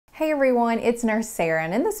Hey everyone, it's Nurse Sarah,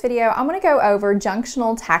 and in this video I'm going to go over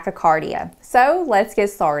junctional tachycardia. So let's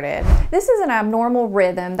get started. This is an abnormal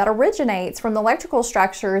rhythm that originates from the electrical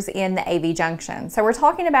structures in the AV junction. So we're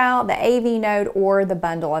talking about the AV node or the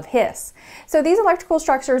bundle of His. So these electrical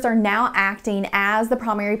structures are now acting as the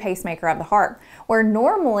primary pacemaker of the heart, where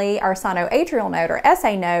normally our sinoatrial node or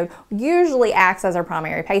SA node usually acts as our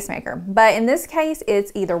primary pacemaker. But in this case,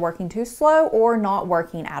 it's either working too slow or not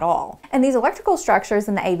working at all. And these electrical structures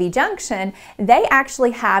in the AV junction, they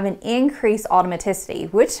actually have an increased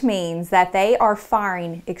automaticity, which means that they are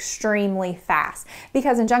firing extremely fast.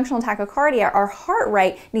 Because in junctional tachycardia, our heart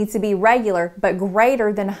rate needs to be regular but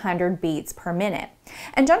greater than 100 beats per minute.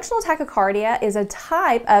 And junctional tachycardia is a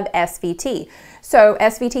type of SVT. So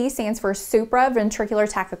SVT stands for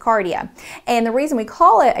supraventricular tachycardia. And the reason we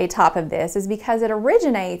call it a type of this is because it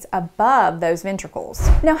originates above those ventricles.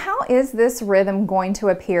 Now, how is this rhythm going to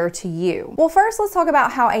appear to you? Well, first let's talk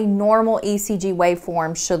about how a normal ECG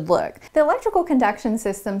waveform should look. The electrical conduction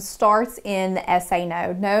system starts in the SA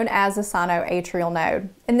node, known as the sinoatrial node.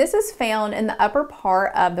 And this is found in the upper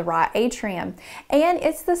part of the right atrium. And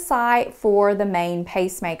it's the site for the main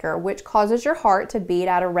pacemaker, which causes your heart to beat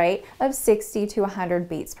at a rate of 60 to 100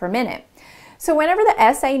 beats per minute. So whenever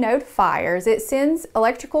the SA node fires, it sends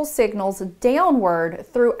electrical signals downward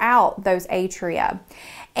throughout those atria.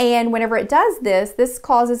 And whenever it does this, this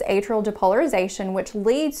causes atrial depolarization, which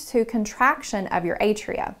leads to contraction of your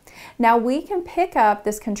atria. Now we can pick up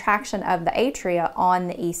this contraction of the atria on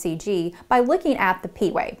the ECG by looking at the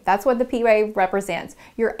P wave. That's what the P wave represents,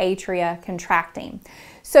 your atria contracting.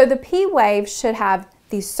 So the P wave should have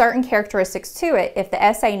these certain characteristics to it if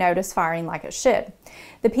the SA node is firing like it should.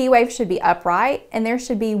 The P wave should be upright, and there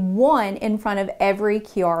should be one in front of every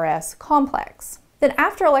QRS complex. Then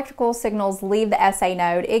after electrical signals leave the SA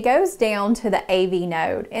node, it goes down to the AV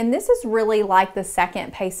node, and this is really like the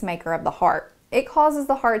second pacemaker of the heart. It causes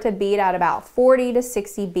the heart to beat at about 40 to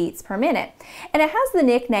 60 beats per minute. And it has the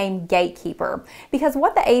nickname gatekeeper because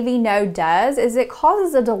what the AV node does is it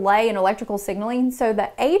causes a delay in electrical signaling so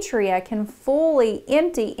the atria can fully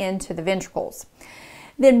empty into the ventricles.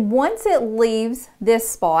 Then once it leaves this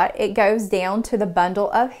spot, it goes down to the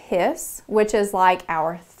bundle of His, which is like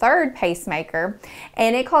our third pacemaker,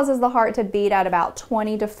 and it causes the heart to beat at about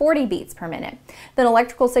 20 to 40 beats per minute. Then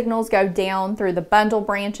electrical signals go down through the bundle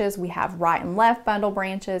branches. We have right and left bundle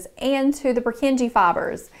branches and to the Purkinje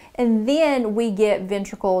fibers. And then we get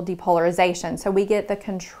ventricle depolarization. So we get the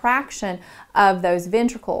contraction of those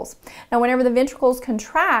ventricles. Now, whenever the ventricles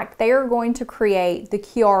contract, they are going to create the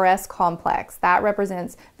QRS complex. That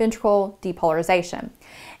represents ventricle depolarization.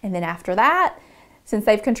 And then after that, since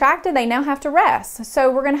they've contracted, they now have to rest.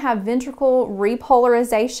 So we're going to have ventricle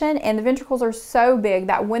repolarization, and the ventricles are so big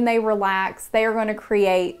that when they relax, they are going to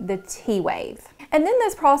create the T wave. And then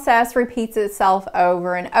this process repeats itself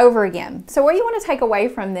over and over again. So what you want to take away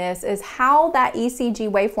from this is how that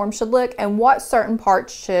ECG waveform should look and what certain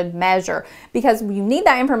parts should measure, because you need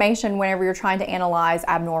that information whenever you're trying to analyze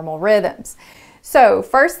abnormal rhythms. So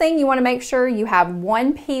first thing, you want to make sure you have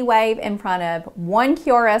one P wave in front of one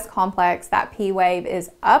QRS complex. That P wave is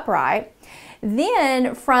upright.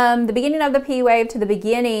 Then from the beginning of the P wave to the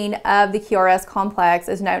beginning of the QRS complex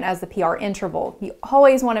is known as the PR interval. You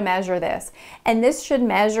always want to measure this. And this should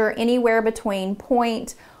measure anywhere between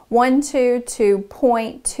 0.12 to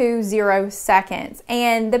 0.20 seconds.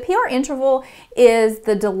 And the PR interval is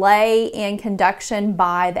the delay in conduction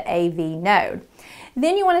by the AV node.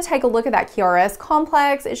 Then you want to take a look at that QRS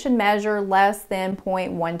complex. It should measure less than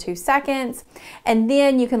 0.12 seconds. And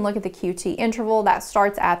then you can look at the QT interval that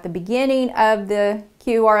starts at the beginning of the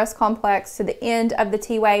QRS complex to the end of the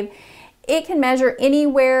T wave. It can measure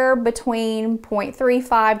anywhere between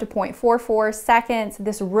 0.35 to 0.44 seconds.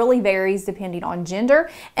 This really varies depending on gender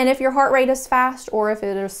and if your heart rate is fast or if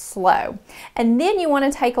it is slow. And then you want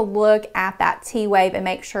to take a look at that T wave and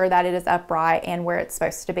make sure that it is upright and where it's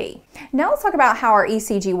supposed to be. Now let's talk about how our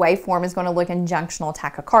ECG waveform is going to look in junctional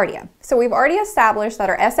tachycardia. So we've already established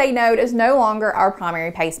that our SA node is no longer our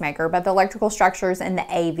primary pacemaker, but the electrical structures in the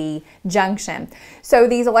AV junction. So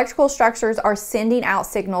these electrical structures are sending out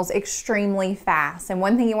signals extremely fast. And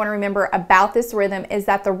one thing you want to remember about this rhythm is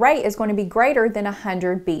that the rate is going to be greater than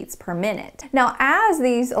 100 beats per minute. Now, as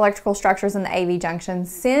these electrical structures in the AV junction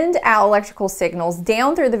send out electrical signals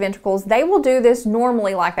down through the ventricles, they will do this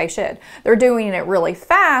normally like they should. They're doing it really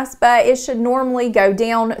fast, but it should normally go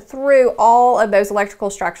down through all of those electrical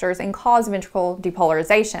structures and cause ventricle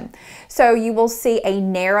depolarization. So you will see a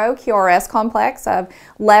narrow QRS complex of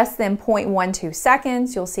less than 0.12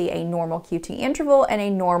 seconds. You'll see a normal QT interval and a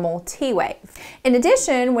normal T P wave. In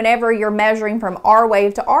addition, whenever you're measuring from R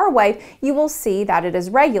wave to R wave, you will see that it is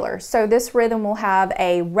regular. So this rhythm will have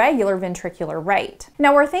a regular ventricular rate.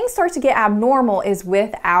 Now where things start to get abnormal is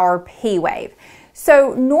with our P wave.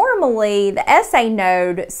 So normally the SA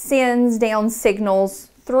node sends down signals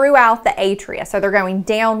throughout the atria. So they're going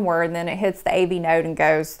downward, and then it hits the AV node and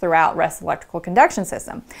goes throughout the rest of the electrical conduction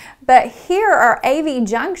system. But here our AV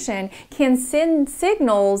junction can send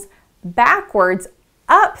signals backwards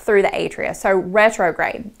up through the atria, so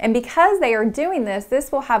retrograde. And because they are doing this,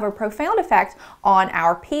 this will have a profound effect on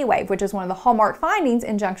our P wave, which is one of the hallmark findings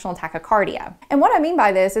in junctional tachycardia. And what I mean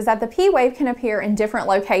by this is that the P wave can appear in different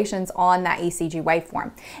locations on that ECG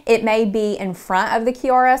waveform. It may be in front of the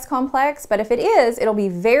QRS complex, but if it is, it'll be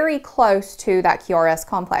very close to that QRS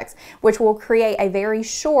complex, which will create a very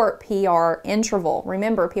short PR interval.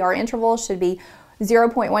 Remember, PR interval should be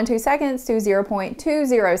 0.12 seconds to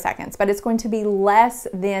 0.20 seconds, but it's going to be less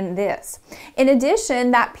than this. In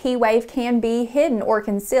addition, that P wave can be hidden or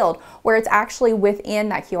concealed, where it's actually within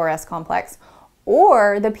that QRS complex,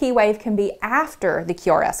 or the P wave can be after the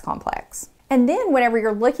QRS complex. And then whenever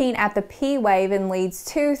you're looking at the P wave in leads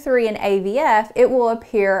 2, 3, and AVF, it will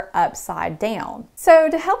appear upside down. So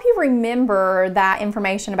to help you remember that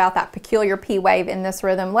information about that peculiar P wave in this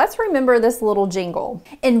rhythm, let's remember this little jingle.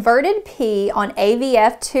 Inverted P on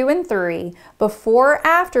AVF 2 and 3, before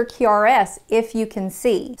after QRS if you can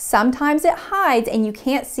see. Sometimes it hides and you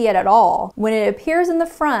can't see it at all. When it appears in the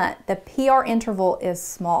front, the PR interval is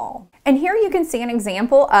small. And here you can see an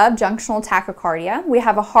example of junctional tachycardia. We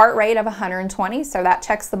have a heart rate of 120, so that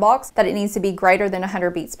checks the box that it needs to be greater than 100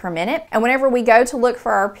 beats per minute. And whenever we go to look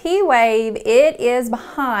for our P wave, it is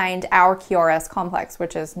behind our QRS complex,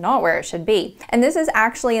 which is not where it should be. And this is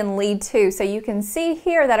actually in lead 2, so you can see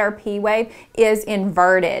here that our P wave is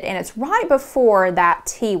inverted, and it's right before that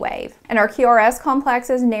T wave. And our QRS complex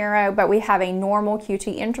is narrow, but we have a normal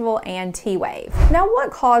QT interval and T wave. Now, what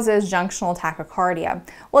causes junctional tachycardia?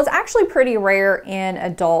 Well, it's actually pretty rare in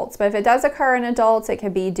adults, but if it does occur in adults, it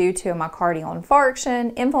could be due to a myocardial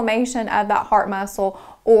infarction, inflammation of that heart muscle,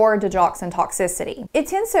 or digoxin toxicity. It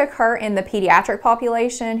tends to occur in the pediatric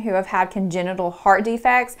population who have had congenital heart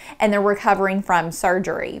defects and they're recovering from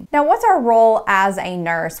surgery. Now, what's our role as a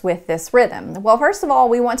nurse with this rhythm? Well, first of all,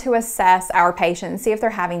 we want to assess our patient and see if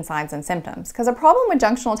they're having signs and symptoms, because a problem with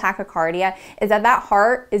junctional tachycardia is that that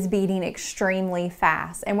heart is beating extremely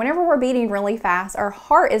fast. And whenever we're beating really fast, our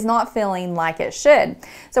heart is not feeling like it should.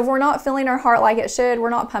 So if we're not feeling our heart like it should,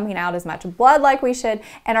 we're not pumping out as much blood like we should,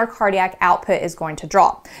 and our cardiac output is going to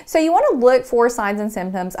drop. So you want to look for signs and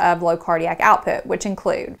symptoms of low cardiac output, which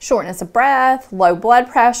include shortness of breath, low blood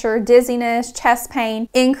pressure, dizziness, chest pain,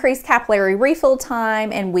 increased capillary refill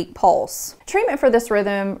time, and weak pulse. Treatment for this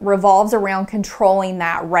rhythm revolves around controlling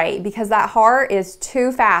that rate, because that heart is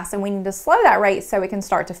too fast and we need to slow that rate so it can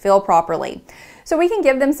start to fill properly. So we can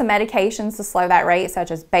give them some medications to slow that rate,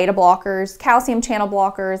 such as beta blockers, calcium channel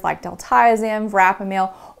blockers like diltiazem,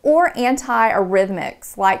 verapamil, or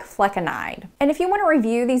antiarrhythmics like flecainide. And if you want to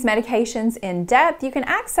review these medications in depth, you can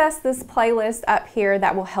access this playlist up here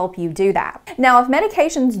that will help you do that. Now, if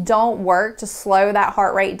medications don't work to slow that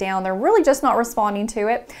heart rate down, they're really just not responding to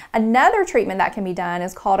it, another treatment that can be done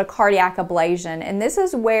is called a cardiac ablation, and this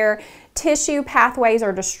is where tissue pathways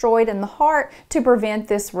are destroyed in the heart to prevent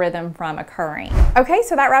this rhythm from occurring. Okay,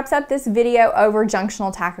 so that wraps up this video over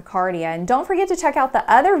junctional tachycardia, and don't forget to check out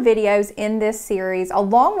the other videos in this series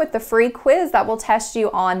along with the free quiz that will test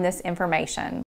you on this information.